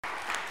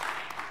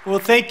Well,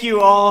 thank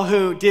you all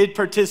who did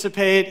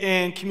participate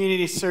in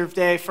Community Serve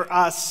Day for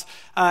us.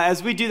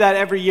 As we do that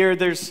every year,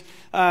 there's,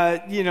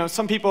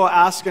 some people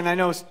ask, and I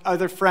know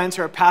other friends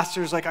who are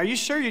pastors, like, are you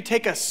sure you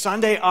take a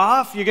Sunday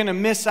off? You're going to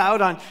miss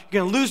out on,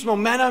 you're going to lose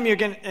momentum,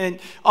 and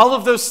all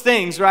of those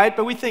things, right?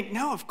 But we think,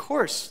 no, of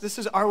course, this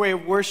is our way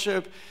of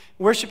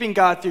worshiping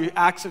God through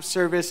acts of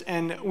service,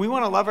 and we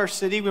want to love our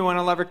city, we want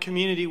to love our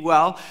community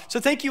well. So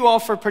thank you all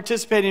for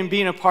participating and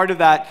being a part of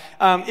that.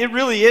 It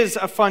really is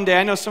a fun day.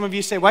 I know some of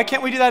you say, why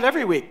can't we do that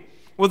every week?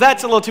 Well,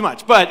 that's a little too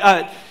much,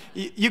 but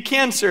you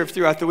can serve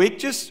throughout the week.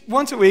 Just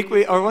once a week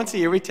or once a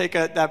year, we take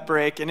that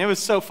break, and it was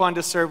so fun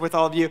to serve with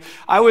all of you.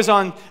 I always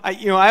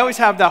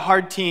have the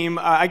hard team.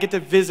 I get to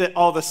visit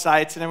all the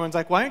sites, and everyone's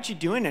like, why aren't you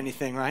doing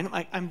anything, Ryan? I'm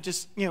like, I'm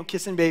just,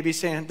 kissing babies,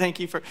 saying thank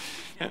you for...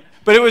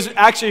 But it was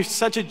actually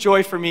such a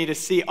joy for me to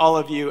see all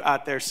of you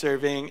out there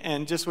serving,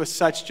 and just with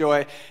such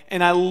joy.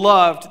 And I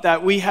loved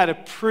that we had a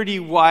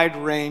pretty wide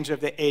range of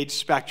the age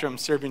spectrum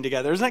serving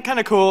together. Isn't that kind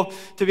of cool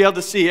to be able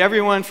to see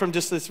everyone from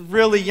just this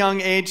really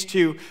young age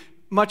to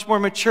much more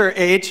mature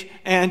age,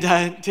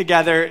 and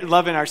together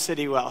loving our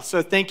city well.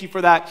 So thank you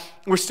for that.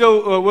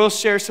 We'll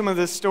share some of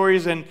the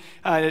stories and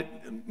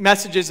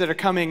messages that are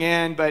coming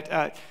in,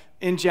 but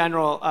in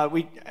general,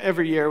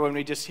 every year when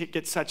we just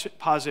get such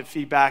positive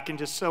feedback, and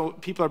just so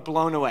people are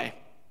blown away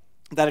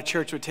that a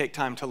church would take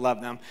time to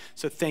love them.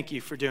 So thank you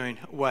for doing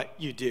what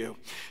you do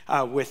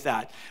with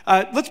that.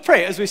 Let's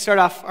pray as we start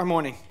off our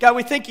morning. God,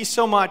 we thank you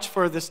so much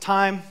for this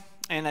time,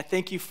 and I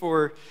thank you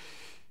for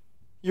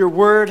your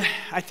word.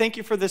 I thank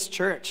you for this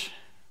church.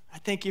 I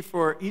thank you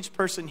for each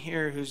person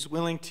here who's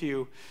willing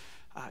to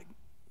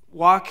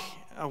walk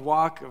a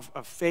walk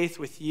of faith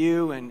with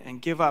you and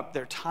give up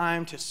their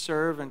time to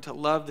serve and to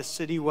love the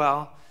city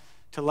well,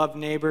 to love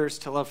neighbors,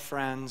 to love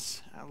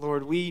friends.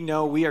 Lord, we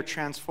know we are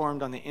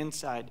transformed on the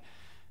inside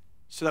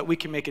so that we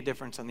can make a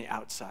difference on the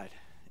outside.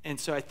 And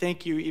so I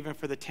thank you even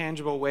for the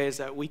tangible ways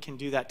that we can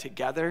do that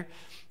together,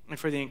 and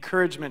for the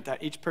encouragement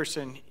that each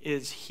person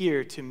is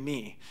here to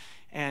me.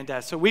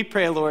 And so we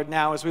pray, Lord,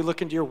 now as we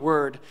look into your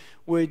word,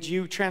 would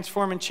you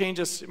transform and change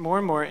us more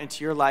and more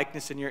into your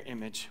likeness and your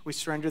image? We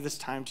surrender this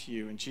time to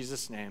you. In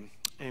Jesus' name,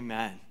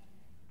 amen.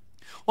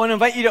 I want to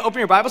invite you to open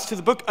your Bibles to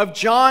the book of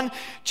John,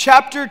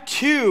 chapter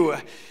 2.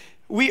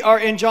 We are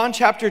in John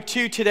chapter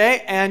 2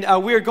 today,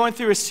 and we are going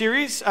through a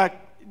series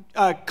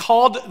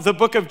called the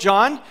Book of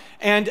John,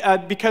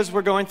 and because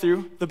we're going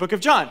through the Book of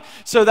John.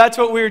 So that's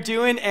what we're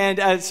doing,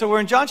 and so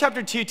we're in John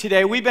chapter 2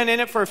 today. We've been in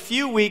it for a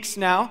few weeks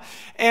now,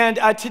 and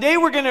today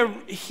we're going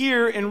to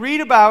hear and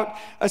read about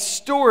a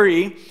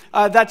story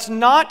that's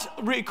not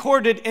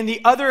recorded in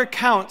the other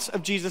accounts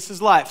of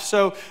Jesus' life.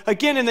 So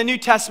again, in the New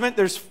Testament,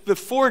 there's the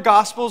four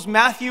Gospels: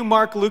 Matthew,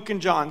 Mark, Luke,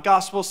 and John.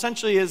 Gospel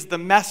essentially is the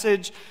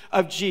message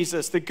of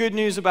Jesus, the good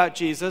news about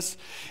Jesus.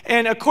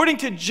 And according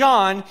to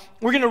John,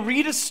 we're going to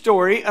read a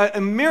story,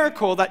 a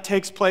miracle that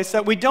takes place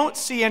that we don't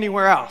see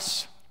anywhere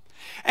else.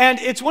 And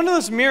it's one of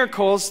those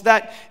miracles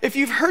that if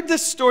you've heard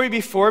this story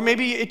before,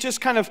 maybe it just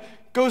kind of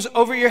goes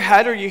over your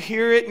head, or you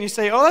hear it and you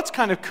say, oh, that's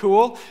kind of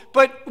cool.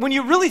 But when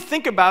you really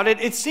think about it,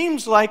 it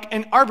seems like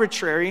an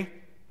arbitrary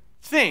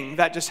thing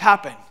that just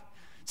happened.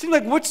 It seemed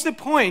like, what's the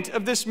point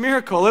of this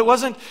miracle?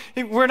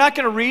 We're not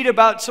going to read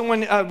about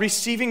someone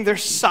receiving their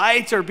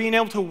sight or being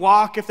able to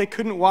walk if they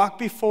couldn't walk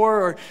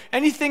before, or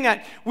anything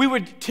that we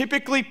would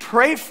typically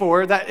pray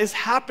for that is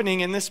happening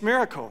in this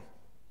miracle.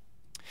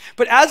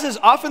 But as is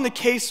often the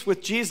case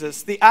with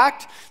Jesus, the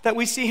act that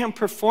we see him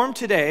perform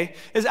today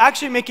is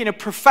actually making a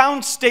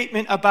profound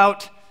statement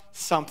about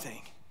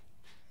something.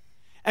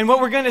 And what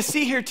we're going to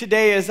see here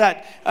today is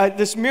that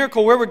this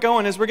miracle, where we're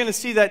going is we're going to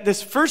see that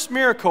this first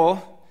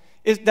miracle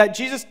that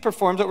Jesus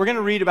performs, that we're going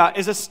to read about,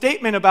 is a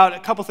statement about a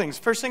couple things.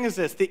 First thing is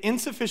this: the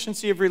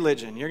insufficiency of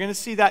religion. You're going to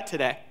see that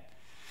today.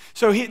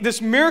 So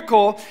this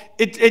miracle,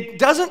 it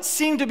doesn't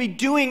seem to be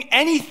doing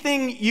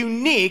anything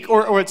unique,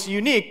 or it's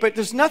unique, but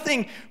there's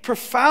nothing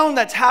profound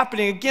that's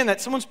happening, again,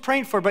 that someone's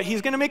praying for, but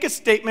he's going to make a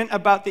statement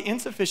about the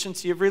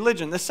insufficiency of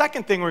religion. The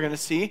second thing we're going to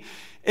see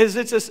is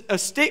it's a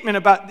statement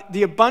about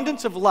the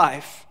abundance of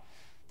life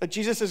that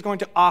Jesus is going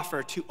to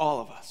offer to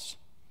all of us.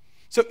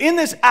 So in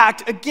this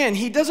act, again,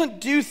 he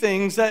doesn't do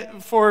things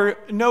that for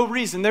no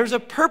reason. There's a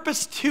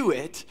purpose to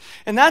it,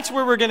 and that's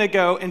where we're going to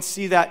go and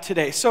see that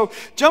today. So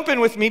jump in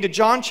with me to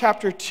John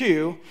chapter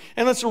 2,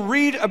 and let's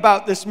read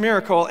about this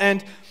miracle.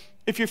 And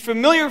if you're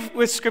familiar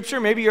with Scripture,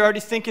 maybe you're already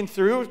thinking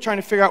through, trying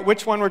to figure out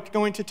which one we're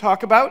going to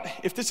talk about.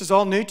 If this is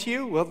all new to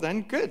you, well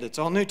then, good, it's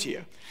all new to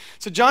you.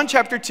 So John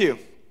chapter 2.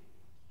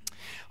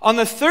 On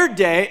the third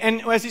day,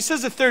 and as he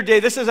says the third day,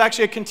 this is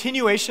actually a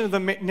continuation of the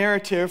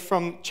narrative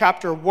from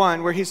chapter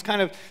 1, where he's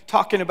kind of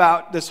talking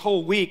about this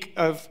whole week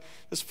of,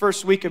 this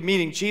first week of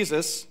meeting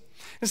Jesus.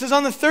 It says,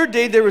 on the third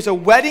day, there was a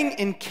wedding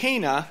in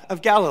Cana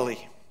of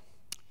Galilee,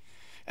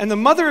 and the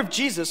mother of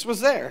Jesus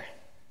was there.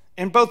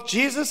 And both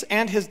Jesus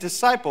and his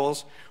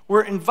disciples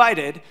were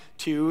invited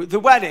to the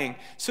wedding.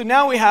 So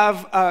now we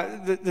have,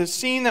 the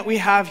scene that we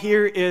have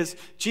here is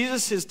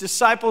Jesus, his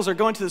disciples are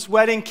going to this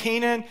wedding.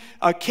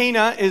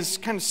 Cana is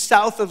kind of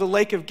south of the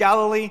Lake of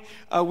Galilee.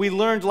 We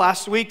learned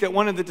last week that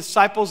one of the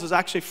disciples is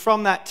actually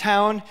from that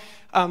town.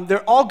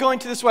 They're all going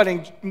to this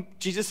wedding.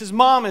 Jesus'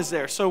 mom is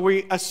there. So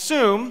we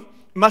assume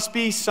must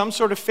be some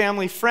sort of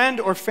family friend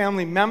or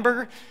family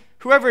member.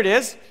 Whoever it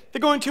is,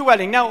 they're going to a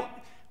wedding. Now,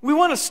 we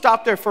want to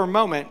stop there for a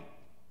moment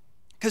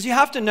because you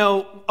have to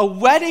know a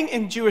wedding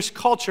in Jewish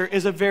culture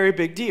is a very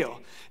big deal.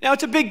 Now,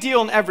 it's a big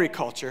deal in every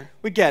culture.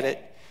 We get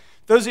it.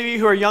 Those of you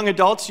who are young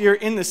adults, you're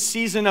in the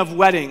season of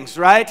weddings,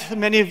 right?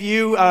 Many of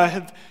you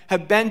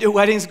have been to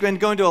weddings, been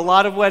going to a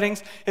lot of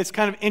weddings. It's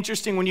kind of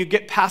interesting when you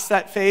get past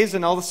that phase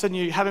and all of a sudden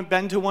you haven't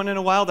been to one in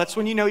a while. That's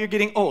when you know you're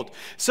getting old.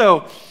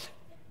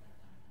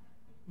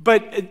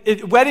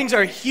 But weddings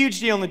are a huge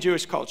deal in the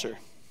Jewish culture.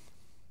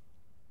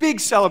 Big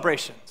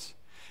celebrations.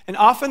 And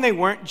often they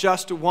weren't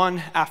just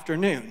one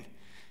afternoon.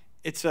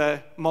 It's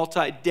a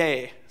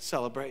multi-day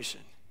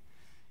celebration.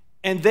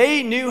 And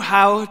they knew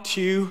how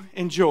to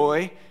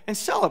enjoy and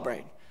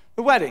celebrate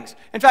the weddings.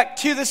 In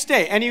fact, to this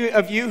day, any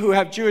of you who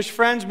have Jewish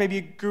friends, maybe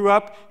you grew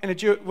up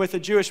with a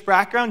Jewish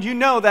background, you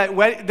know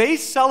that they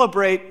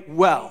celebrate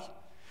well.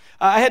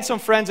 I had some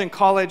friends in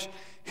college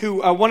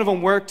who, one of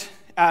them worked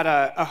at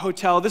a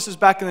hotel. This is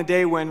back in the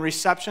day when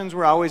receptions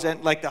were always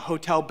at like the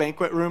hotel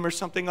banquet room or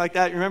something like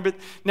that. You remember?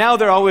 Now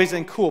they're always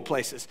in cool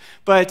places,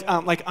 but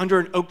like under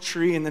an oak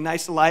tree and the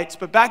nice lights.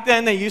 But back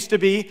then they used to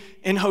be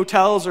in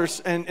hotels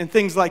and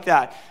things like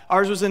that.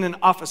 Ours was in an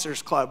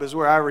officers club is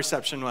where our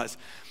reception was.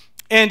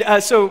 And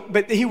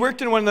but he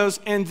worked in one of those,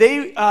 and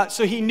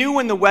so he knew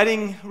when the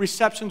wedding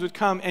receptions would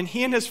come, and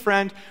he and his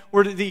friend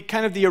were the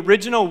kind of the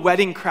original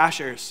wedding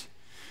crashers.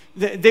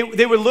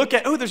 They would look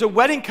at, there's a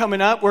wedding coming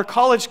up. We're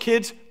college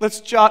kids.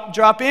 Let's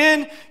drop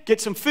in,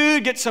 get some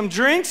food, get some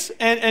drinks.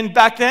 And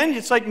back then,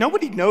 it's like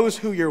nobody knows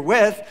who you're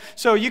with.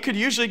 So you could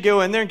usually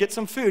go in there and get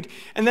some food.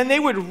 And then they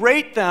would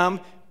rate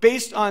them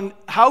based on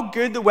how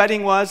good the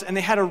wedding was. And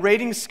they had a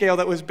rating scale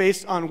that was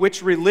based on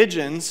which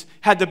religions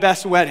had the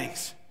best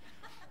weddings.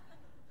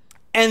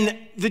 And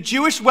the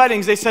Jewish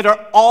weddings, they said,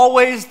 are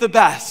always the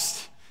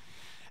best.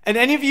 And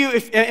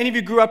if any of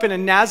you grew up in a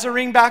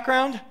Nazarene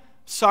background,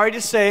 sorry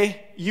to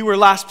say, you were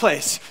last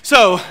place.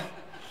 So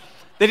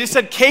they just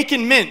said cake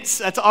and mints.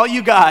 That's all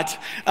you got.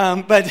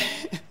 So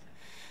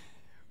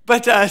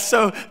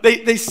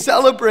they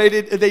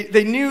celebrated.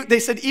 They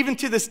said even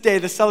to this day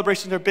the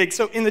celebrations are big.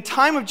 So in the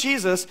time of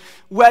Jesus,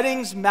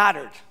 weddings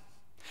mattered.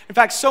 In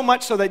fact, so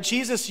much so that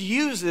Jesus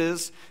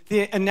uses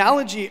the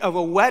analogy of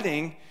a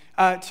wedding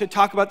to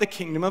talk about the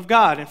kingdom of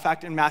God. In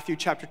fact, in Matthew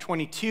chapter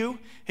 22,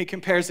 he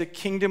compares the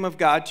kingdom of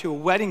God to a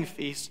wedding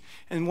feast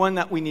and one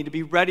that we need to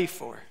be ready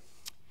for.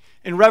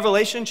 In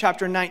Revelation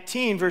chapter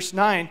 19, verse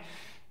 9,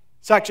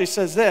 it actually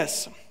says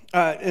this,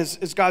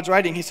 is God's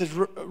writing. He says,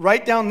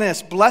 write down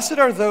this, blessed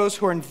are those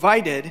who are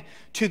invited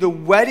to the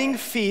wedding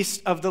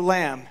feast of the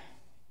Lamb.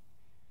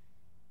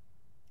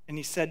 And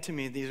he said to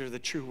me, these are the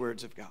true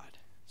words of God.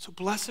 So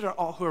blessed are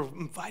all who are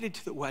invited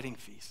to the wedding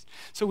feast.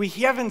 So we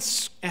have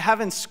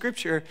in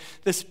Scripture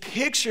this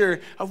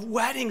picture of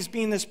weddings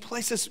being this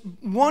place, this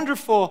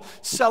wonderful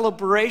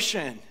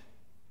celebration.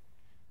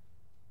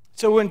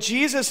 So when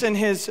Jesus and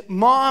his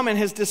mom and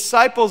his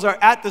disciples are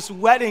at this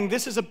wedding,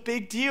 this is a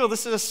big deal.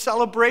 This is a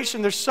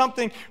celebration. There's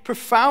something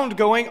profound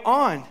going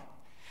on.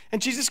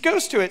 And Jesus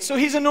goes to it. So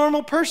he's a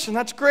normal person.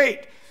 That's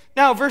great.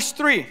 Now, verse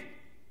 3.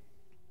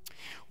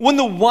 When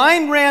the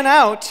wine ran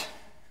out,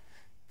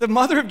 the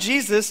mother of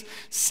Jesus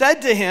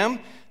said to him,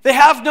 they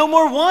have no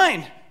more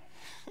wine.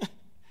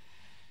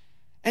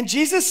 And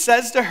Jesus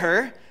says to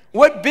her,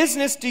 what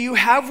business do you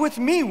have with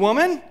me,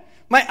 woman?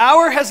 My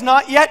hour has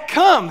not yet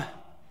come.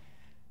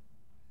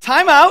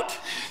 Time out.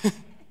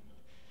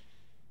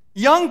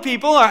 Young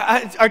people,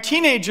 our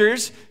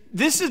teenagers,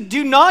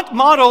 do not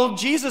model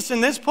Jesus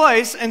in this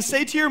place and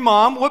say to your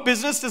mom, what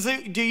business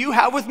do you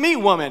have with me,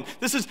 woman?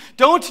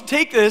 Don't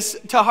take this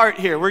to heart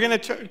here. We're going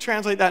to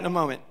translate that in a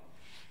moment.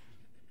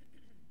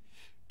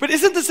 But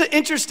isn't this an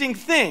interesting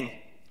thing?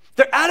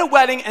 They're at a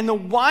wedding and the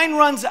wine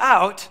runs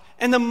out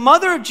and the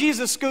mother of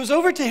Jesus goes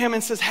over to him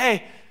and says,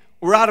 hey,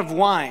 we're out of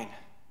wine.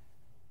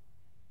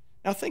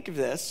 Now think of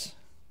this.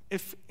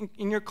 If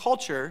in your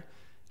culture,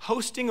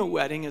 hosting a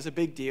wedding is a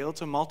big deal,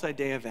 it's a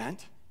multi-day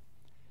event.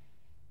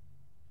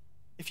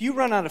 If you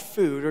run out of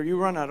food or you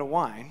run out of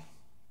wine,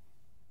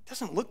 it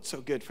doesn't look so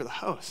good for the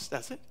host,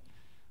 does it?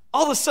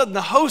 All of a sudden,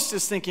 the host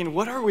is thinking,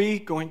 what are we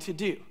going to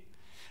do?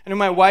 I know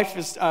my wife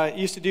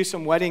used to do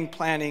some wedding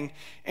planning,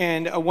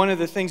 and one of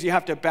the things you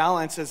have to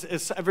balance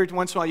is every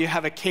once in a while you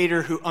have a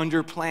caterer who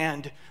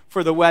underplanned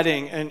for the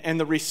wedding and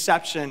the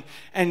reception,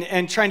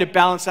 and trying to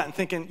balance that and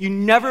thinking, you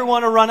never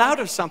want to run out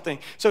of something.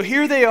 So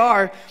here they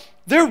are,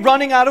 they're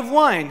running out of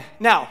wine.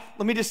 Now,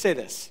 let me just say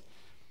this.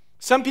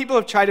 Some people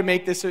have tried to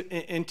make this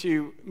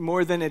into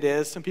more than it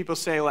is. Some people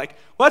say well,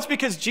 it's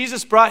because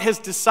Jesus brought his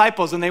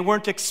disciples and they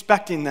weren't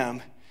expecting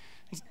them.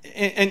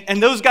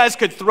 And those guys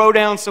could throw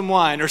down some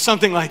wine or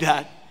something like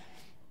that.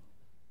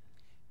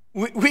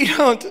 We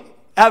don't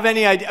have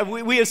any idea.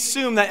 We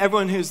assume that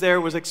everyone who's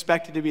there was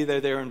expected to be there.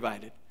 They were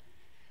invited.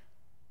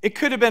 It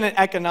could have been an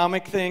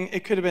economic thing.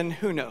 It could have been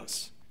who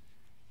knows.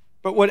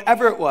 But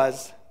whatever it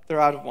was,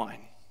 they're out of wine.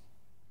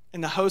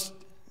 And the host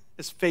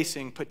is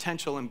facing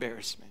potential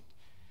embarrassment.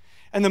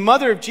 And the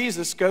mother of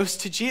Jesus goes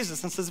to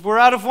Jesus and says, we're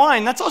out of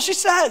wine. That's all she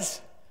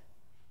says.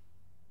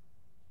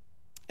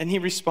 And he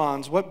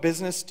responds, what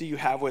business do you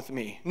have with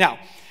me? Now,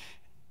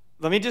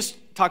 let me just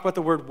talk about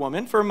the word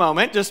woman for a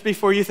moment, just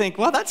before you think,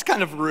 well, that's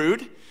kind of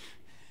rude.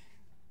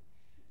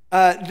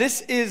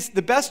 This is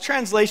the best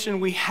translation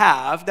we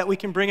have that we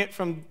can bring it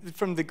from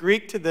the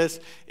Greek to this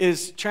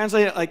is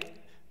translated like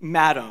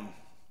madam.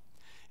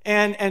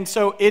 And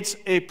so it's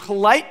a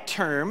polite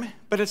term,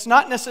 but it's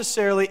not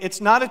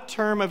a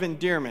term of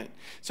endearment.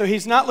 So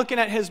he's not looking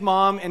at his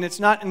mom, and it's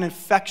not an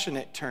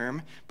affectionate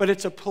term, but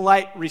it's a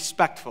polite,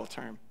 respectful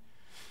term.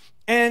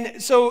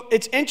 And so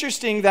it's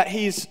interesting that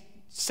he's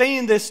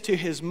saying this to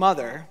his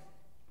mother.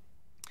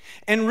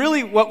 And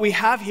really what we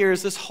have here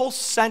is this whole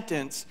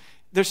sentence.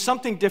 There's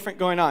something different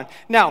going on.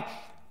 Now,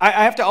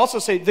 I have to also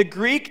say, the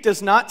Greek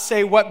does not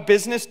say, what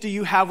business do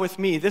you have with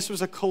me? This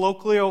was a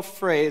colloquial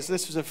phrase.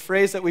 This was a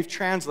phrase that we've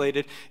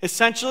translated.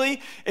 Essentially,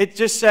 it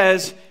just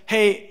says,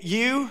 hey,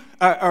 you,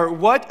 or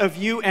what of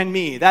you and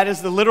me? That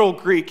is the literal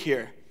Greek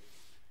here.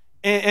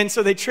 And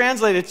so they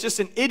translate it. It's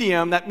just an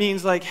idiom that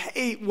means like,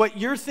 hey,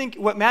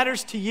 what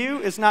matters to you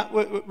is not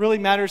what really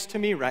matters to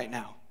me right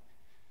now.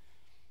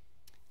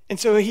 And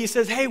so he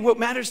says, hey, what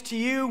matters to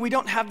you, we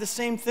don't have the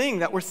same thing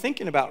that we're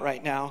thinking about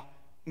right now,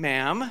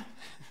 ma'am.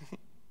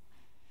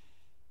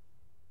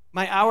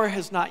 My hour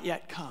has not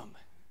yet come.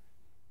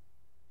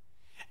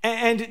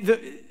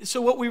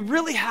 So what we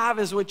really have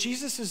is what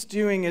Jesus is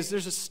doing is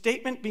there's a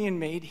statement being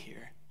made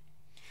here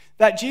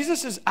that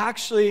Jesus is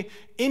actually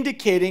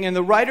indicating, and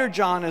the writer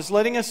John is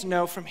letting us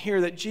know from here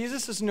that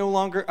Jesus is no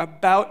longer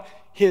about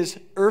his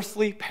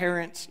earthly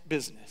parents'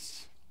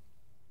 business.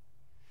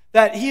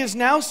 That he is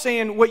now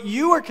saying, what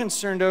you are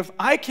concerned of,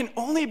 I can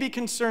only be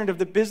concerned of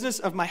the business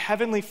of my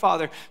heavenly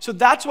Father. So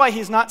that's why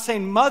he's not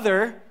saying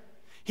mother.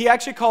 He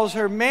actually calls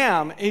her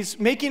ma'am. He's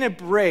making a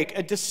break,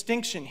 a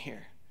distinction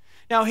here.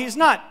 Now, he's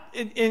not,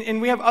 and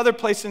we have other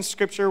places in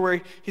Scripture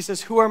where he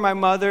says, who are my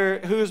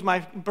mother, who is my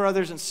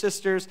brothers and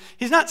sisters?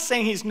 He's not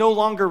saying he's no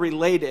longer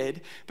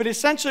related, but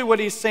essentially what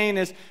he's saying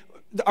is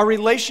our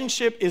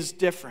relationship is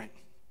different.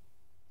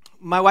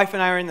 My wife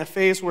and I are in the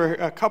phase where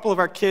a couple of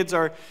our kids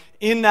are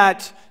in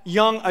that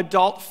young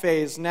adult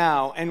phase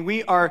now, and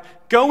we are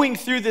going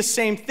through the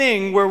same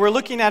thing where we're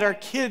looking at our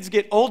kids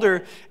get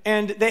older,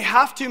 and they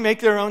have to make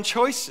their own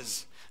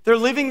choices. They're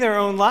living their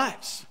own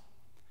lives.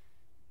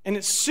 And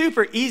it's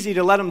super easy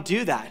to let them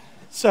do that.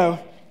 So,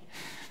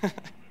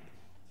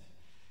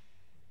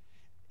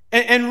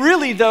 and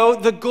really, though,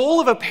 the goal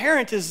of a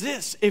parent is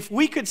this. If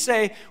we could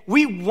say,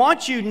 we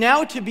want you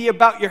now to be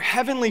about your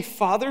heavenly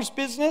Father's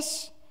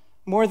business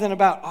more than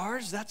about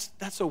ours,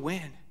 that's a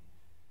win.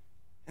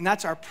 And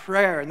that's our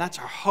prayer, and that's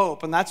our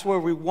hope, and that's where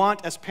we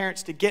want as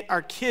parents to get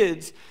our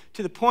kids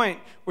to the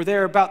point where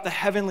they're about the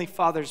heavenly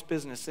Father's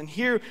business. And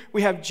here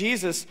we have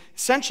Jesus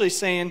essentially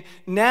saying,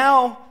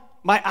 now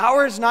my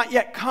hour has not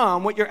yet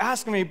come, what you're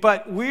asking me,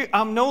 but we're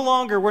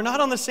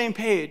not on the same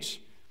page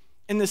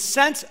in the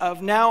sense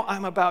of now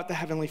I'm about the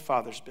heavenly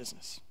Father's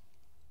business.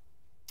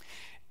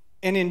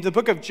 And in the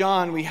book of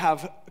John, we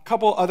have a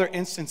couple other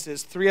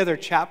instances, 3 other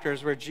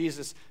chapters where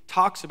Jesus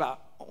talks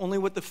about only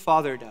what the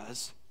Father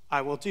does,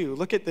 I will do.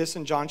 Look at this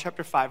in John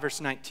chapter 5,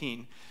 verse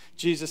 19.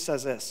 Jesus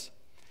says this.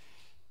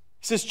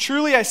 He says,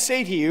 truly I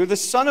say to you, the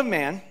Son of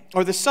Man,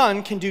 or the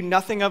Son, can do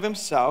nothing of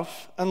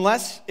himself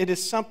unless it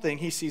is something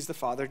he sees the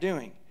Father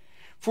doing.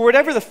 For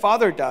whatever the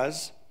Father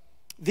does,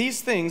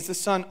 these things the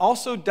Son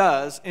also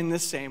does in the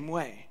same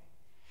way.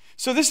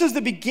 So this is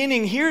the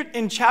beginning. Here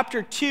in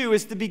chapter 2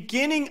 is the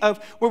beginning of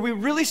where we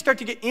really start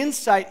to get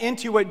insight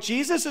into what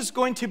Jesus is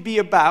going to be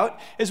about,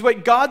 is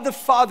what God the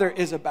Father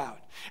is about.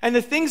 And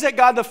the things that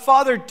God the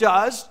Father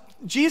does,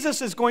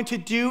 Jesus is going to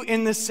do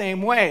in the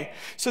same way.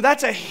 So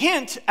that's a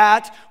hint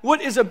at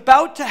what is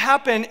about to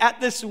happen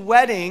at this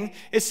wedding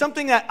is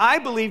something that I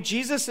believe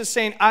Jesus is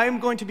saying, I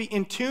am going to be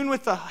in tune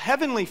with the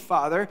heavenly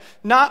Father,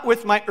 not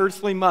with my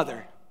earthly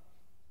mother.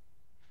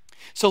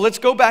 So let's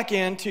go back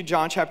into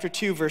John chapter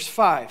 2, verse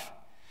 5.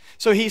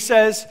 So he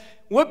says,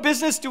 what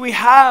business do we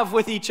have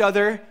with each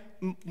other,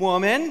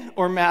 woman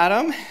or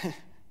madam?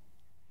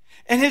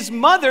 And his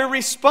mother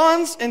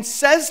responds and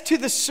says to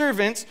the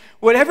servants,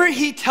 whatever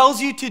he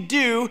tells you to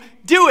do,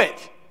 do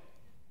it.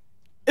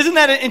 Isn't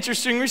that an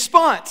interesting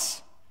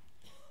response?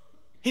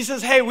 He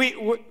says, hey,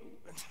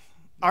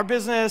 our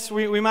business,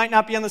 we might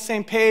not be on the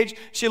same page.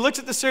 She looks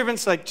at the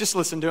servants like, just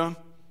listen to him.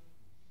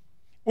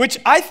 Which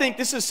I think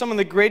this is some of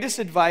the greatest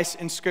advice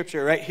in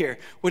Scripture right here.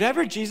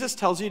 Whatever Jesus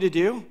tells you to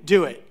do,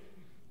 do it.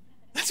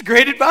 That's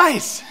great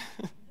advice.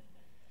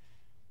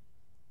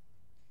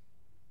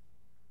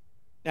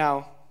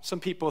 Now,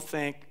 some people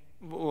think,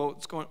 well,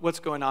 what's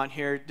going on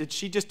here? Did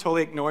she just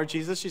totally ignore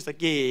Jesus? She's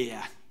like,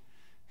 yeah.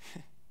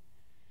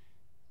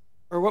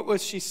 Or what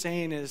was she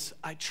saying is,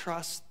 I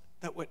trust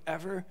that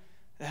whatever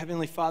the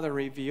Heavenly Father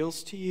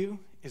reveals to you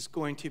is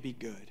going to be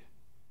good.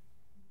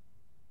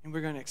 And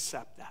we're going to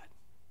accept that.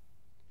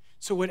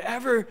 So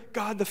whatever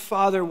God the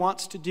Father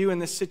wants to do in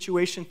this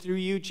situation through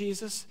you,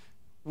 Jesus,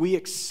 we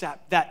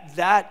accept that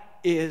that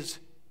is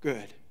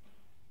good.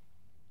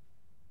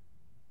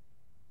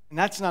 And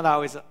that's not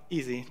always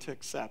easy to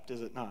accept,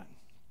 is it not?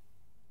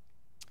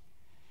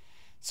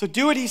 So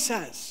do what he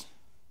says.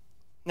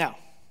 Now,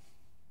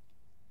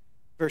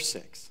 verse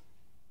 6.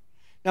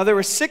 Now there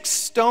were 6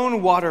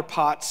 stone water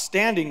pots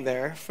standing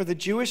there for the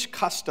Jewish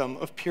custom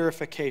of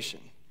purification.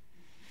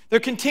 They're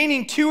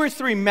containing 2 or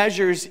 3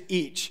 measures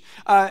each.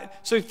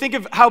 So think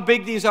of how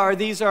big these are.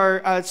 These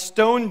are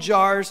stone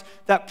jars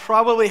that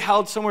probably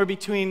held somewhere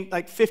between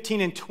like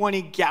 15 and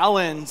 20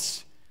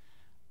 gallons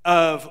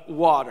of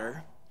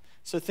water.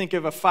 So think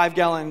of a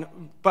 5-gallon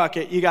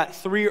bucket. You got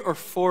 3 or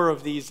 4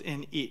 of these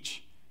in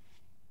each.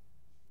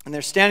 And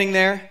they're standing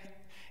there,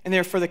 and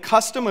they're for the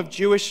custom of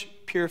Jewish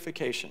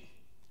purification.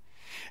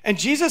 And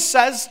Jesus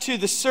says to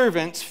the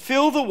servants,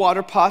 fill the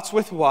water pots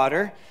with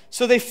water.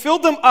 So they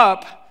filled them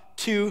up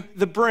to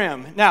the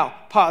brim. Now,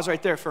 pause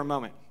right there for a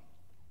moment.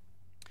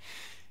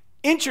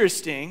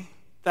 Interesting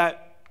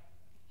that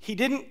he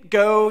didn't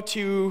go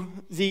to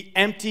the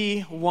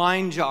empty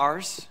wine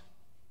jars.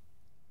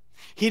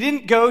 He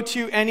didn't go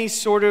to any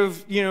sort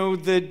of,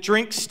 the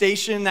drink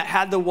station that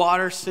had the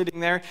water sitting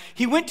there.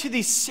 He went to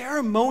these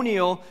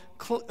ceremonial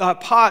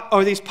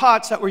these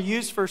pots that were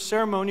used for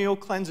ceremonial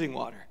cleansing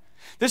water.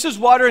 This is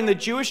water in the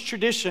Jewish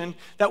tradition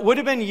that would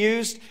have been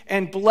used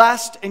and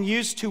blessed and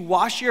used to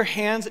wash your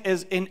hands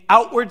as an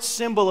outward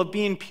symbol of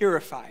being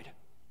purified.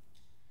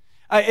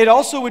 It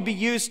also would be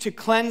used to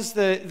cleanse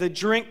the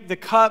drink, the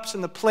cups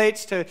and the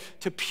plates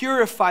to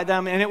purify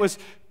them, and it was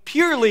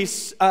purely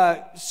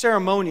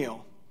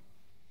ceremonial.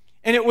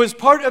 And it was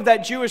part of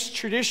that Jewish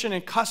tradition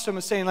and custom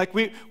of saying, like,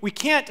 we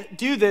can't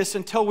do this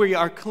until we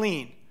are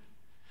clean.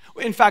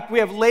 In fact, we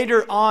have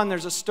later on,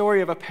 there's a story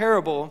of a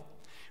parable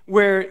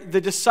where the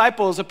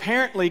disciples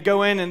apparently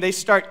go in and they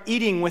start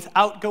eating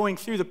without going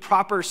through the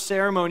proper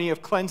ceremony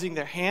of cleansing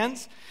their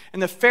hands.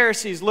 And the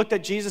Pharisees looked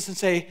at Jesus and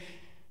say,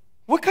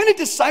 what kind of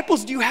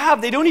disciples do you have?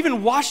 They don't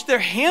even wash their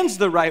hands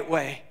the right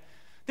way.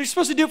 They're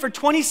supposed to do it for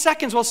 20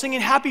 seconds while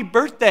singing happy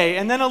birthday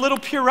and then a little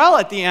Purell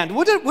at the end.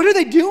 What are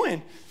they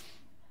doing?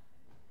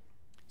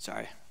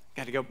 Sorry,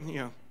 got to go,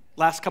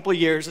 last couple of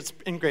years, it's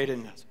ingrained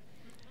in us.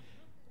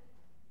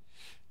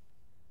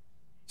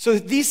 So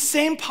these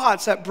same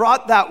pots that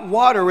brought that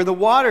water, or the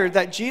water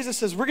that Jesus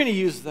says, we're going to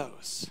use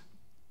those.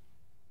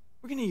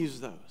 We're going to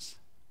use those.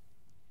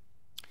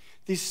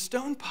 These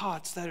stone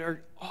pots that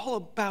are all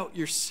about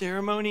your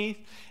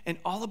ceremony and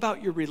all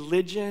about your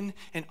religion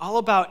and all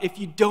about if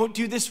you don't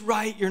do this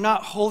right, you're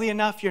not holy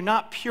enough, you're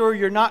not pure,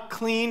 you're not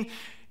clean.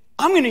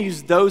 I'm going to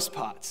use those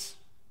pots.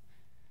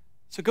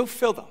 So go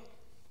fill them.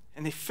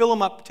 And they fill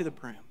them up to the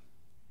brim.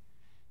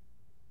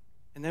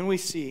 And then we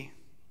see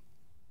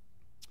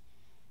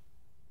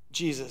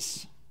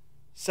Jesus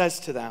says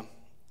to them,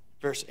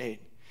 verse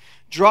 8,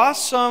 draw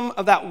some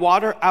of that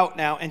water out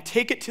now and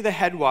take it to the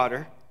head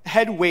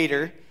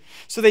waiter.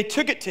 So they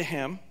took it to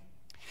him.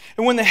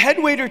 And when the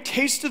head waiter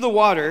tasted the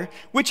water,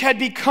 which had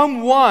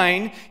become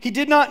wine, he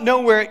did not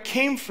know where it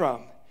came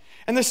from.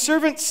 And the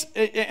servants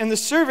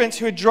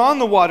who had drawn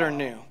the water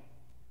knew.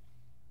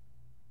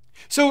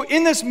 So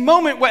in this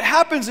moment, what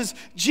happens is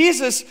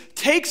Jesus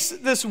takes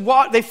this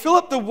water, they fill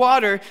up the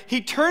water,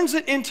 he turns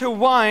it into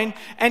wine,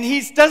 and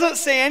he doesn't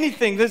say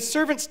anything. The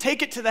servants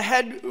take it to the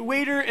head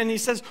waiter, and he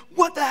says,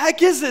 what the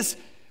heck is this?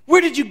 Where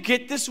did you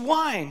get this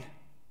wine?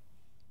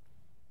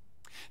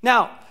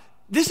 Now,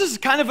 this is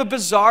kind of a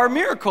bizarre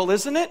miracle,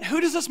 isn't it? Who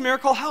does this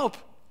miracle help?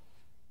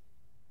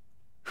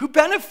 Who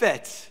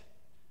benefits?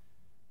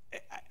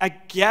 I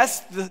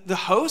guess the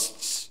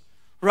hosts,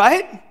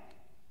 right?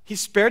 He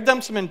spared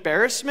them some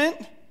embarrassment.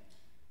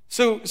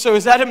 So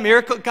is that a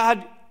miracle?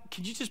 God,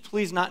 could you just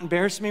please not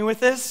embarrass me with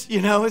this?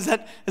 Is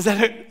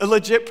that a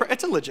legit prayer?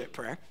 It's a legit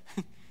prayer.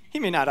 He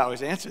may not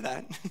always answer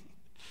that.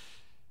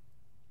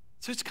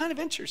 So it's kind of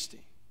interesting.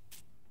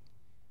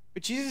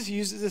 But Jesus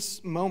uses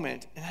this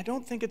moment, and I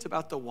don't think it's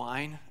about the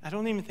wine. I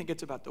don't even think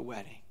it's about the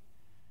wedding.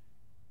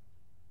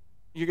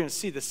 You're going to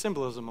see the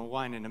symbolism of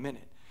wine in a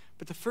minute.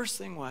 But the first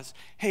thing was,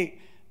 hey,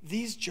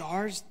 these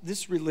jars,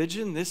 this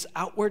religion, this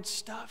outward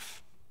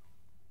stuff,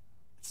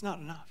 it's not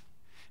enough.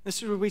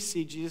 This is where we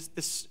see Jesus,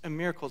 this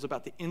miracle is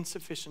about the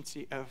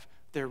insufficiency of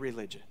their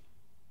religion.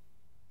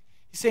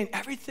 He's saying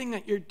everything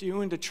that you're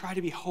doing to try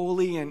to be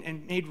holy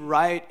and made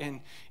right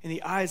and in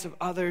the eyes of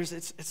others,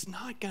 it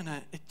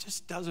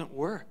just doesn't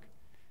work.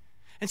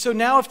 And so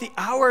now if the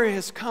hour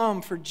has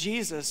come for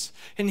Jesus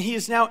and he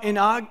is now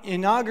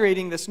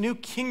inaugurating this new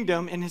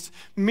kingdom and his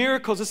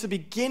miracles, this is the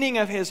beginning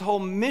of his whole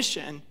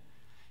mission.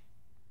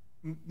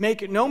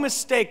 Make no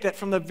mistake that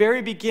from the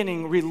very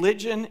beginning,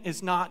 religion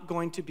is not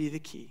going to be the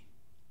key.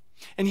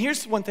 And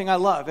here's one thing I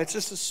love. It's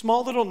just a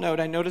small little note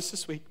I noticed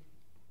this week.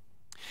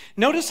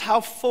 Notice how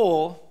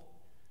full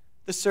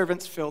the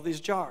servants fill these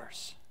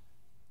jars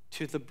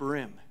to the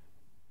brim.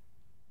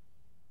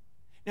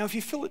 Now, if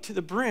you fill it to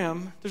the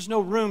brim, there's no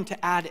room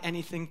to add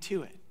anything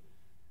to it.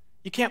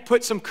 You can't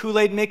put some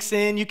Kool-Aid mix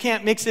in. You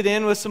can't mix it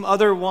in with some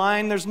other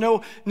wine. There's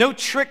no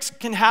tricks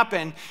can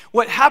happen.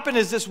 What happened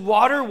is this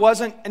water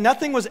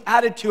nothing was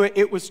added to it.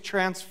 It was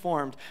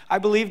transformed. I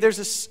believe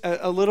there's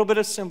a little bit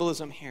of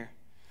symbolism here.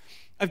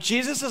 If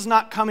Jesus is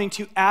not coming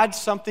to add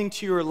something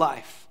to your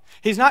life,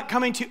 he's not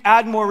coming to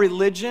add more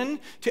religion,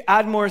 to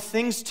add more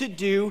things to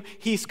do.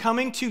 He's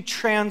coming to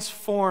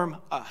transform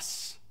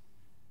us.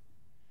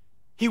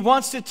 He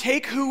wants to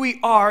take who we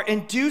are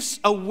and do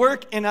a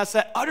work in us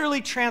that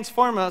utterly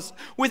transforms us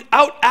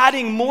without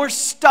adding more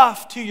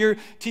stuff to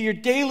your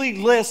daily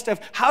list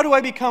of how do I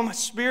become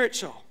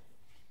spiritual.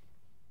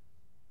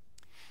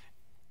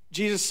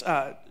 Jesus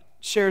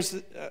shares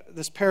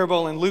this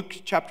parable in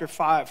Luke chapter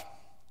 5.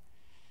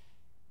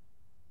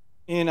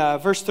 In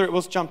verse 30,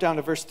 let's jump down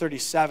to verse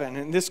 37.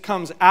 And this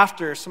comes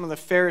after some of the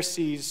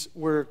Pharisees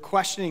were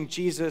questioning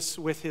Jesus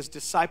with his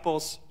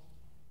disciples.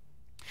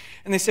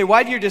 And they say,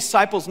 why do your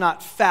disciples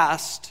not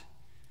fast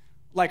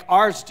like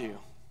ours do?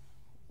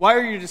 Why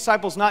are your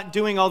disciples not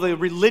doing all the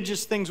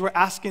religious things we're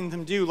asking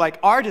them to do like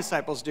our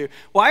disciples do?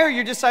 Why are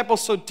your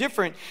disciples so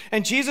different?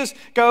 And Jesus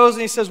goes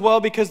and he says, well,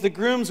 because the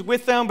groom's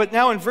with them. But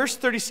now in verse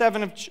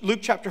 37 of Luke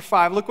chapter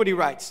 5, look what he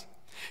writes.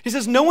 He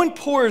says, no one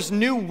pours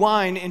new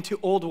wine into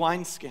old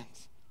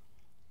wineskins.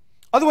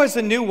 Otherwise,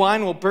 the new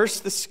wine will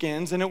burst the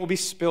skins and it will be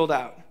spilled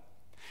out.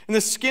 And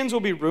the skins will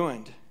be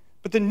ruined.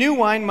 But the new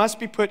wine must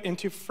be put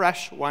into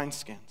fresh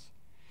wineskins.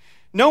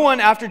 No one,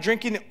 after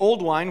drinking the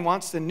old wine,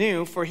 wants the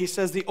new, for he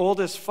says the old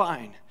is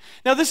fine.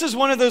 Now, this is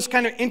one of those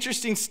kind of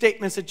interesting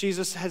statements that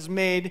Jesus has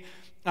made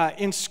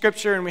in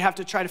Scripture, and we have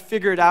to try to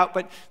figure it out.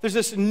 But there's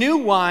this new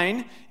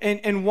wine,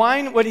 and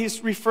wine, what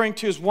he's referring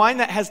to is wine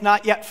that has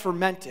not yet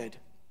fermented.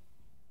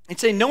 He'd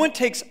say no one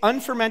takes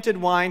unfermented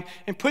wine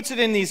and puts it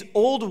in these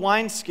old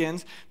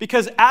wineskins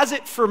because as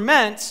it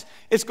ferments,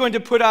 it's going to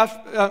put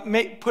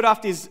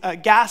off these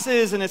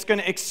gases and it's going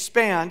to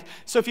expand.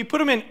 So if you put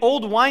them in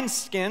old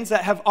wineskins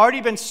that have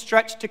already been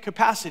stretched to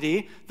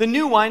capacity, the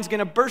new wine's going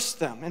to burst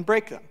them and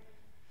break them.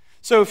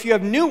 So if you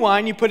have new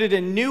wine, you put it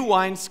in new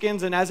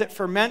wineskins, and as it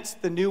ferments,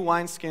 the new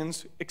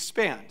wineskins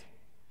expand.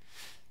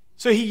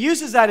 So he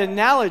uses that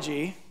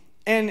analogy,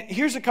 and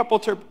here's a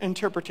couple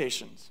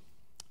interpretations.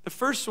 The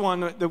first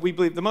one that we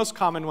believe, the most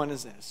common one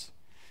is this.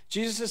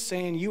 Jesus is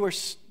saying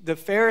the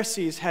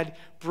Pharisees had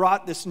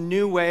brought this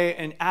new way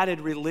and added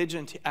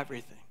religion to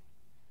everything.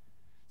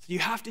 So you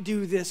have to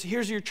do this.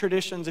 Here's your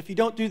traditions. If you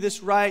don't do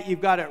this right,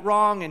 you've got it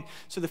wrong. And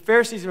so the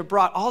Pharisees have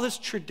brought all this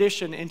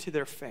tradition into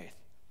their faith.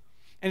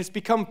 And it's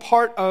become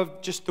part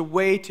of just the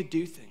way to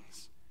do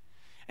things.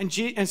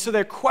 And so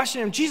they're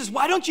questioning him, Jesus,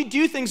 why don't you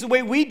do things the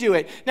way we do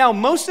it? Now,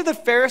 most of the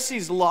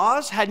Pharisees'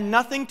 laws had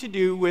nothing to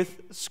do with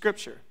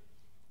Scripture.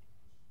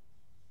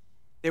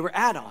 They were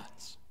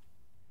add-ons.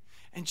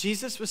 And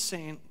Jesus was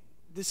saying,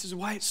 this is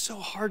why it's so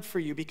hard for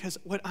you, because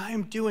what I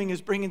am doing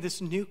is bringing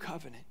this new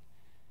covenant.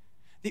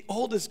 The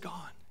old is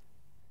gone.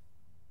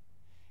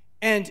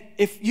 And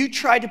if you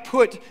try to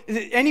put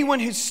anyone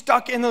who's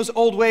stuck in those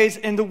old ways,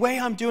 and the way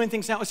I'm doing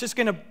things now, it's just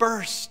going to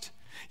burst.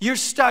 You're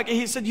stuck.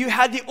 He said, you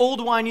had the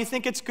old wine, you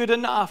think it's good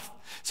enough.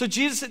 So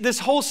Jesus, this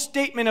whole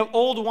statement of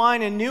old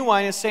wine and new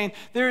wine is saying,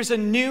 there is a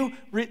new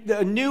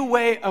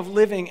way of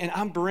living, and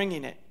I'm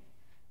bringing it.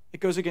 It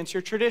goes against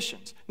your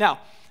traditions. Now,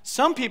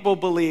 some people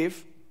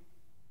believe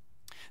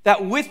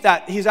that with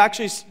that, he's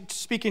actually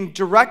speaking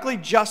directly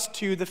just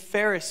to the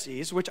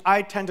Pharisees, which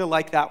I tend to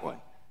like that one.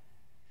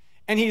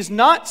 And he's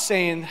not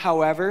saying,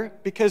 however,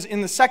 because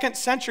in the 2nd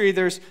century,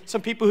 there's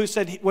some people who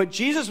said what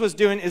Jesus was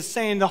doing is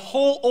saying the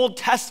whole Old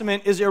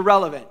Testament is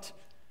irrelevant.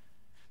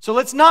 So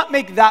let's not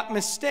make that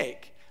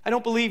mistake. I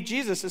don't believe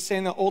Jesus is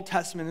saying the Old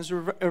Testament is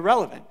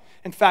irrelevant.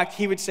 In fact,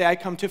 he would say, I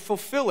come to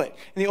fulfill it.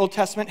 And the Old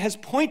Testament has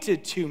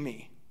pointed to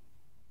me.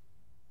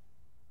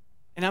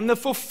 And I'm the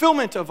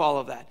fulfillment of all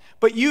of that.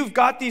 But you've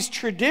got these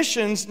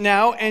traditions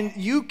now, and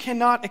you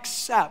cannot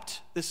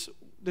accept this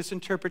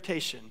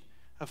interpretation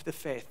of the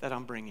faith that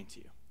I'm bringing to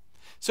you.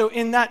 So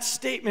in that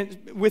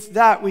statement, with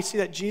that, we see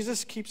that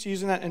Jesus keeps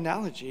using that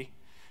analogy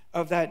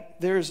of that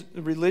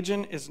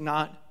religion is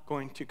not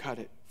going to cut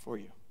it for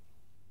you.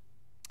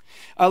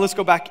 Let's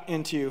go back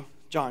into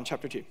John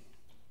chapter 2.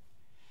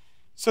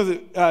 So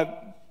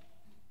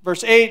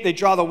verse 8, they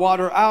draw the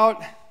water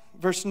out.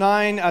 Verse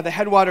 9, the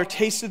headwater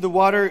tasted the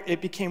water, it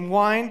became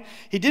wine.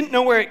 He didn't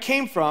know where it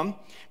came from,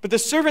 but the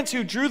servants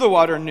who drew the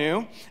water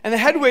knew. And the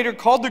headwaiter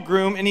called the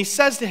groom, and he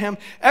says to him,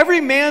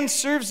 every man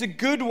serves the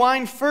good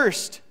wine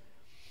first.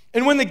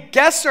 And when the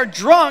guests are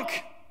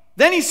drunk,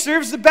 then he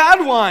serves the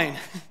bad wine.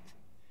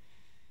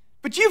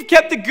 But you've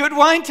kept the good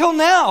wine till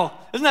now.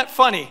 Isn't that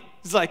funny?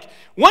 It's like,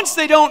 once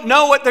they don't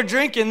know what they're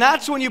drinking,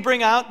 that's when you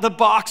bring out the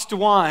boxed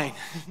wine.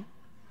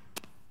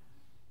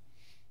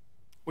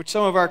 Which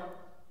some of our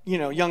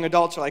young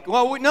adults are like,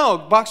 well, no,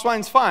 boxed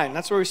wine's fine.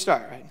 That's where we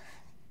start, right?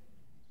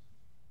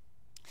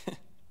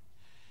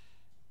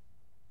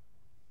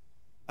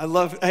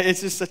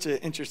 it's just such an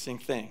interesting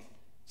thing.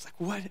 It's like,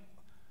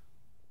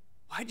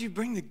 Why'd you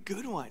bring the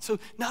good wine? So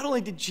not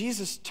only did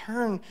Jesus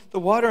turn the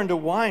water into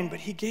wine, but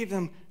he gave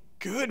them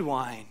good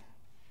wine,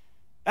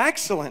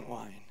 excellent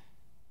wine.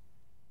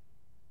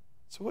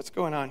 So what's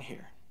going on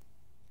here?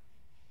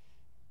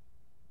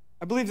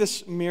 I believe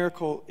this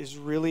miracle is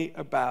really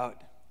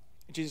about,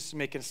 Jesus is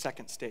making a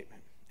second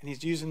statement, and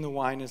he's using the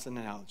wine as an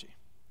analogy.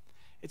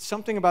 It's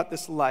something about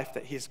this life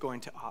that he's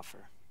going to offer.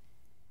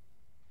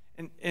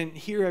 And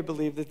here I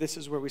believe that this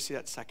is where we see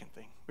that second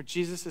thing, where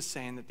Jesus is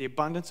saying that the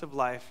abundance of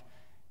life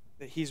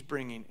that he's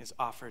bringing is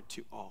offered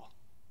to all.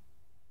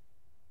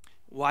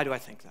 Why do I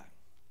think that?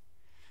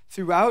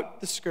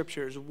 Throughout the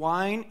scriptures,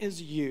 wine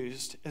is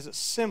used as a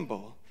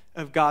symbol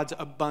of God's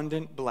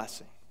abundant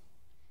blessing.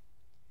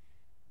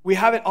 We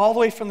have it all the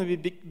way from the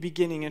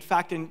beginning. In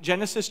fact, in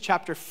Genesis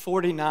chapter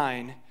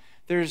 49,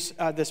 there's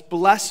this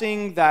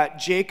blessing that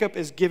Jacob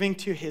is giving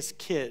to his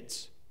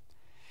kids.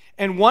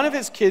 And one of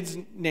his kids'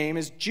 name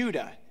is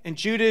Judah. And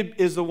Judah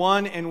is the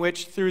one in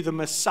which through the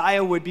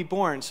Messiah would be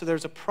born. So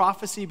there's a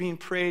prophecy being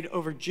prayed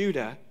over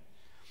Judah.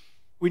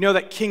 We know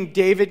that King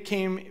David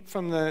came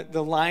from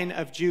the line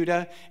of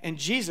Judah, and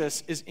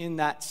Jesus is in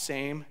that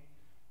same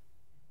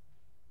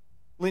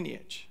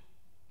lineage.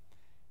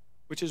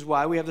 Which is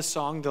why we have the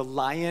song, "The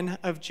Lion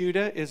of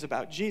Judah," is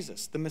about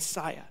Jesus, the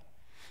Messiah.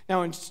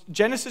 Now in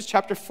Genesis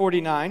chapter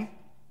 49,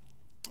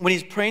 when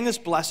he's praying this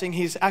blessing,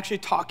 he's actually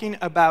talking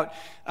about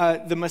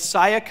the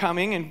Messiah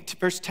coming. In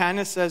verse 10,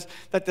 it says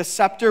that the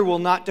scepter will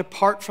not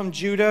depart from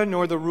Judah,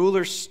 nor the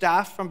ruler's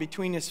staff from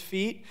between his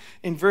feet.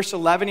 In verse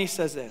 11, he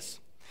says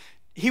this: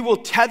 he will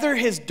tether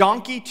his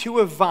donkey to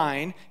a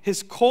vine,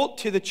 his colt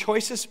to the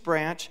choicest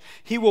branch.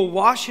 He will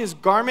wash his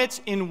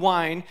garments in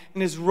wine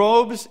and his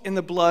robes in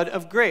the blood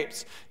of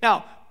grapes.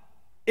 Now,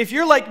 if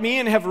you're like me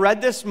and have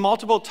read this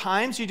multiple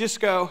times, you just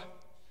go,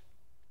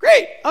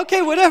 great,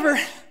 okay, whatever.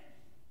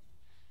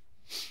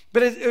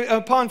 But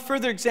upon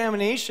further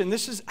examination,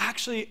 this is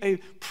actually a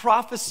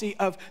prophecy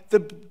of the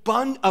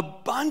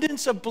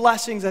abundance of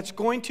blessings that's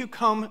going to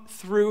come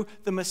through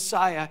the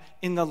Messiah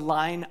in the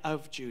line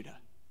of Judah.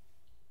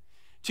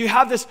 To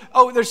have this,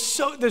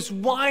 this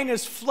wine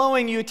is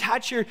flowing.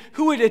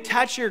 Who would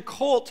attach your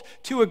colt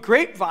to a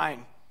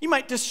grapevine? You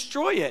might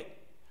destroy it,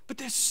 but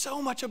there's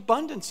so much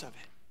abundance of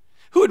it.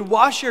 Who would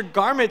wash your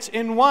garments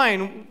in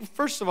wine?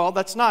 First of all,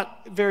 that's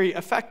not very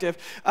effective.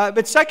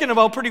 But second of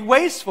all, pretty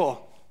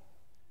wasteful.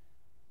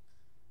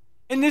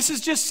 And this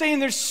is just saying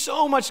there's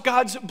so much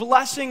God's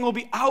blessing will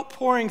be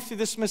outpouring through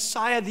this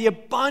Messiah, the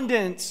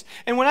abundance.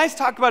 And when I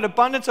talk about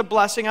abundance of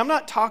blessing, I'm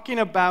not talking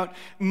about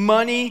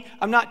money.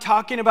 I'm not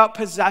talking about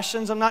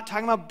possessions. I'm not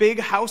talking about big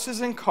houses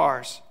and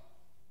cars.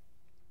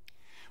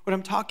 What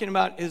I'm talking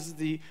about is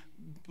the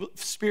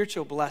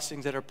spiritual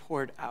blessings that are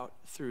poured out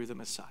through the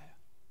Messiah.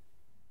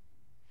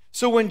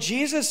 So when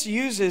Jesus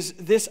uses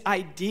this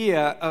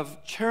idea of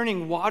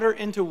turning water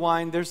into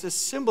wine, there's this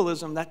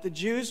symbolism that the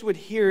Jews would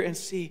hear and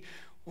see.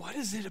 What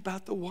is it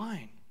about the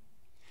wine?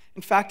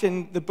 In fact,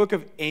 in the book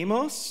of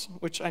Amos,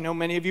 which I know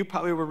many of you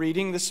probably were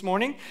reading this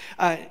morning,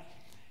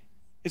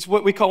 it's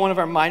what we call one of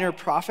our minor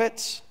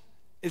prophets.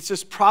 It's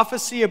this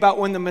prophecy about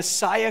when the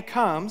Messiah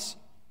comes,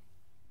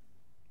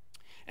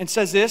 and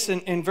says this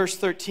in verse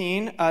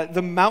 13,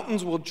 the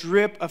mountains will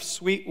drip of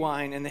sweet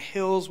wine and the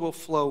hills will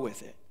flow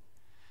with it.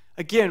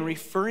 Again,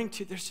 referring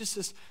to, there's just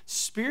this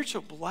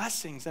spiritual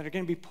blessings that are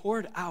going to be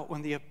poured out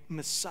when the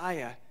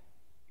Messiah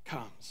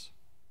comes.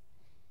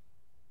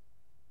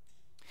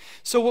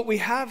 So what we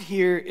have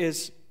here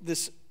is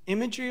this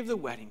imagery of the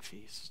wedding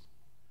feast,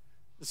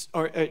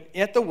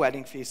 at the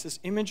wedding feast, this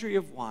imagery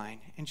of wine,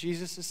 and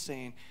Jesus is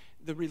saying,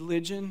 the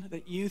religion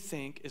that you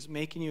think is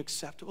making you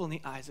acceptable in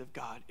the eyes of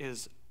God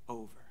is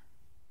over.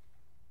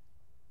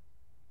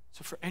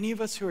 So for any of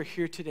us who are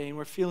here today and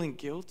we're feeling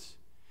guilt,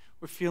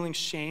 we're feeling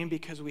shame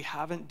because we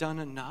haven't done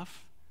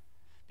enough,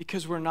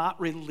 because we're not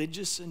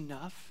religious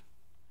enough.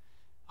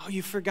 Oh,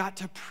 you forgot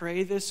to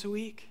pray this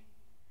week?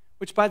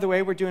 Which, by the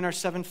way, we're doing our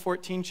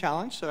 7:14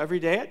 challenge. So every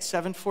day at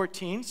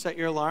 7:14, set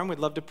your alarm. We'd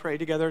love to pray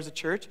together as a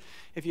church.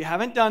 If you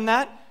haven't done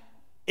that,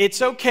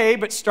 it's okay,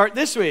 but start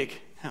this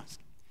week.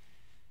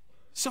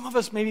 Some of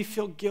us maybe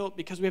feel guilt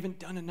because we haven't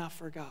done enough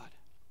for God.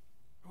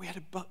 We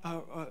had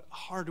a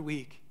hard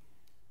week.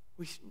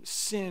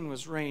 Sin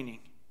was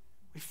reigning.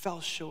 We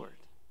fell short.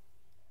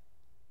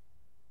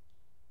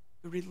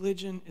 The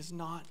religion is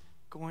not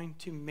going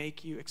to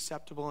make you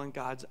acceptable in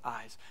God's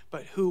eyes,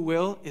 but who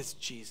will is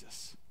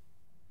Jesus.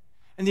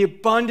 And the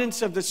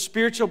abundance of the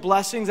spiritual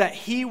blessings that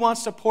he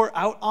wants to pour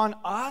out on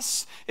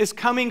us is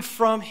coming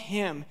from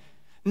him.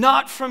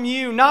 Not from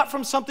you, not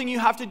from something you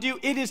have to do.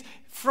 It is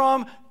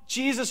from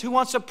Jesus who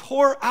wants to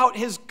pour out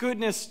his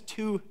goodness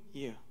to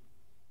you.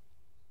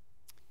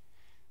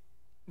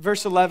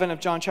 Verse 11 of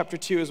John chapter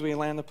 2, as we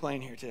land the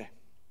plane here today,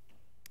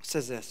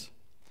 says this: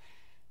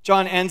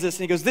 John ends this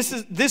and he goes,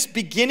 this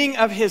beginning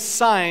of his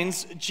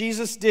signs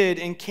Jesus did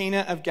in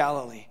Cana of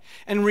Galilee.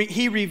 And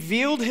he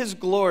revealed his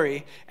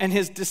glory, and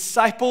his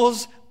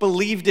disciples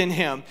believed in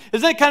him.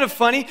 Isn't that kind of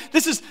funny?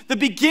 This is the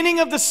beginning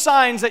of the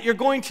signs that you're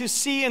going to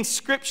see in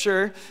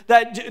Scripture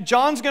that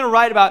John's going to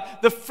write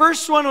about. The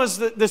first one was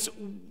this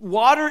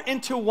water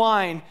into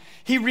wine.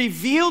 He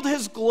revealed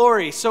his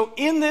glory. So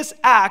in this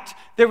act,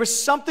 there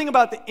was something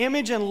about the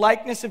image and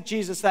likeness of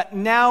Jesus that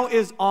now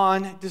is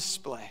on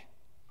display.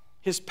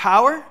 His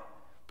power,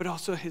 but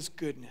also his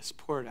goodness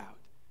poured out.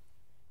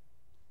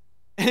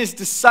 And his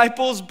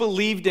disciples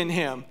believed in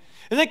him.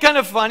 Isn't that kind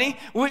of funny?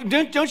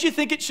 Don't you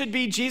think it should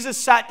be Jesus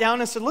sat down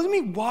and said, let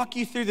me walk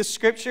you through the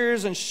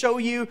Scriptures and show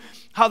you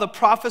how the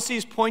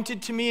prophecies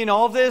pointed to me and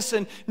all this?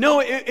 And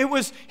no, it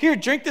was, here,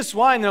 drink this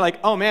wine. They're like,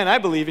 oh man, I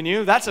believe in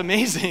you. That's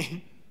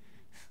amazing.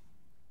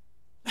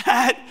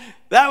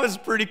 That was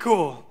pretty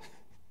cool.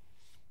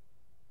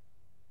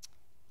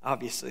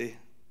 Obviously,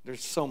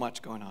 there's so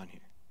much going on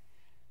here.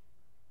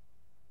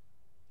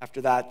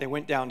 After that, they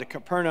went down to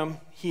Capernaum,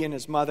 he and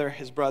his mother,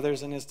 his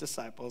brothers, and his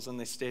disciples, and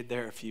they stayed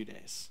there a few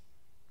days.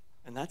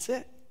 And that's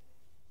it.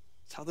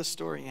 That's how the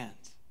story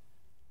ends.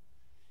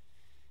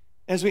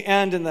 As we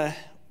end and the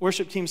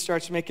worship team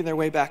starts making their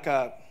way back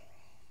up,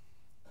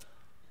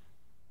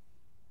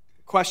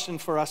 the question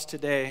for us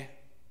today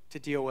to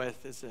deal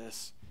with is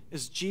this: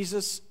 is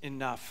Jesus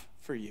enough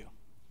for you?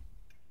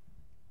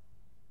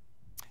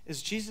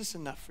 Is Jesus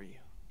enough for you?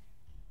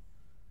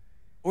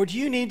 Or do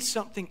you need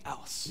something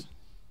else?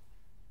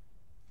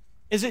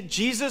 Is it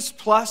Jesus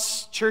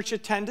plus church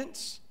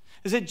attendance?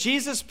 Is it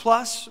Jesus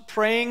plus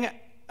praying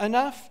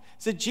enough?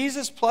 Is it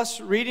Jesus plus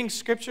reading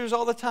scriptures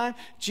all the time?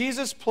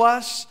 Jesus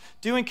plus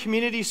doing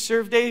community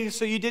serve day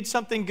so you did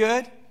something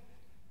good?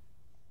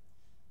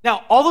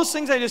 Now, all those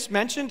things I just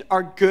mentioned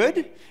are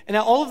good, and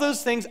all of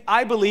those things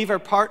I believe are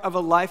part of a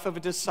life of a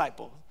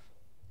disciple.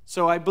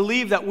 So I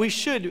believe that we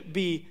should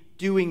be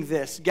doing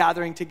this,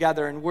 gathering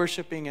together and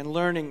worshiping and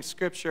learning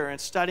scripture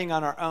and studying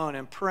on our own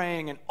and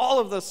praying and all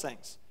of those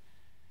things.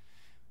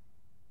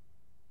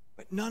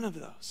 But none of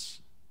those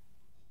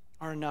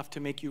are enough to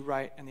make you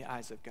right in the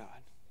eyes of God.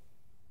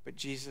 But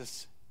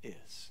Jesus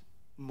is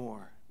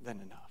more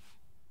than enough.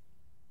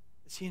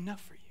 Is he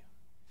enough for you?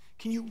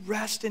 Can you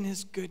rest in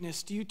his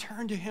goodness? Do you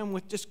turn to him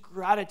with just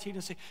gratitude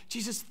and say,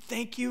 Jesus,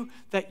 thank you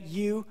that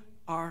you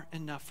are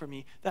enough for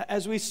me? That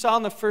as we saw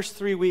in the first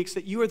 3 weeks,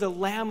 that you are the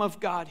Lamb of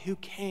God who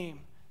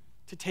came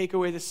to take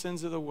away the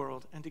sins of the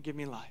world and to give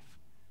me life.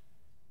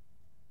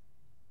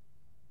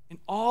 And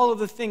all of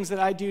the things that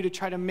I do to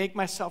try to make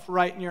myself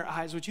right in your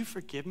eyes, would you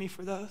forgive me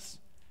for those?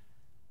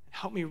 And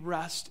help me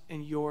rest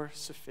in your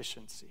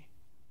sufficiency.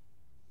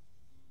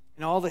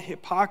 And all the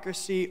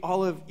hypocrisy,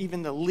 all of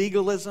even the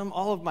legalism,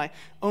 all of my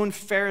own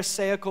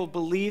Pharisaical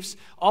beliefs,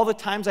 all the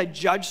times I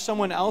judge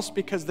someone else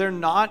because they're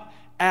not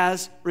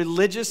as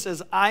religious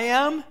as I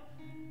am,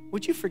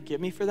 would you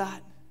forgive me for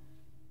that?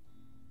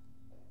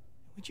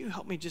 Would you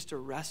help me just to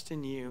rest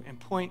in you and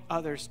point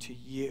others to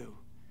you,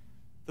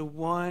 the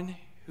one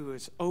who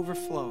is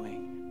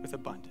overflowing with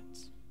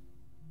abundance?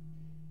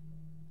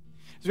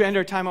 As we end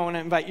our time, I want to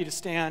invite you to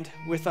stand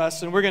with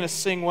us, and we're going to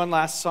sing one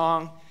last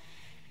song.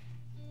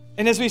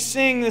 And as we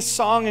sing this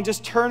song and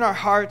just turn our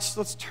hearts,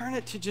 let's turn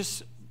it to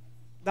just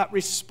that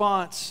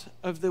response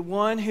of the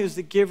one who's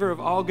the giver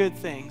of all good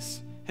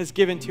things has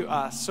given to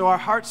us. So our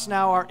hearts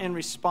now are in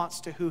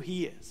response to who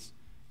he is.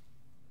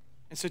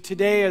 And so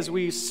today, as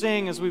we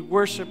sing, as we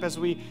worship, as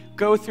we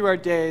go through our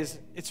days,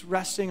 it's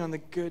resting on the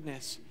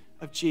goodness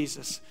of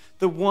Jesus,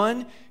 the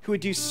one who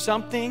would do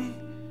something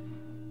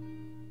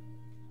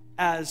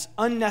as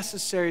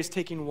unnecessary as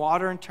taking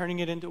water and turning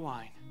it into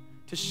wine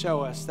to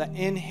show us that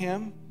in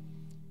him,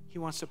 he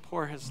wants to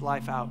pour his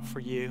life out for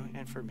you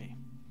and for me.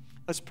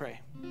 Let's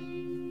pray.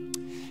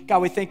 God,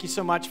 we thank you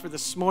so much for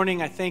this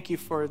morning. I thank you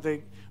for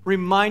the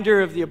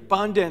reminder of the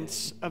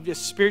abundance of your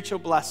spiritual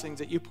blessings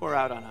that you pour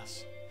out on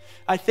us.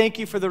 I thank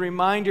you for the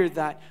reminder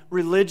that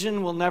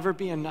religion will never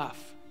be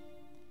enough.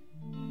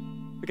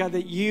 But God,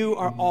 that you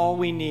are all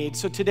we need.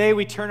 So today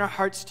we turn our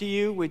hearts to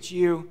you. Would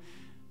you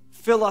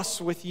fill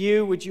us with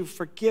you? Would you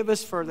forgive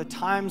us for the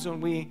times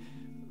when we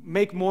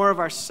make more of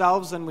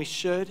ourselves than we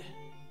should?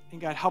 And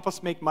God, help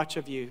us make much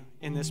of you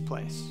in this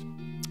place.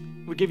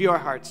 We give you our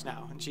hearts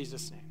now. In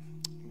Jesus' name,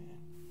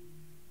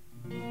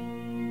 amen.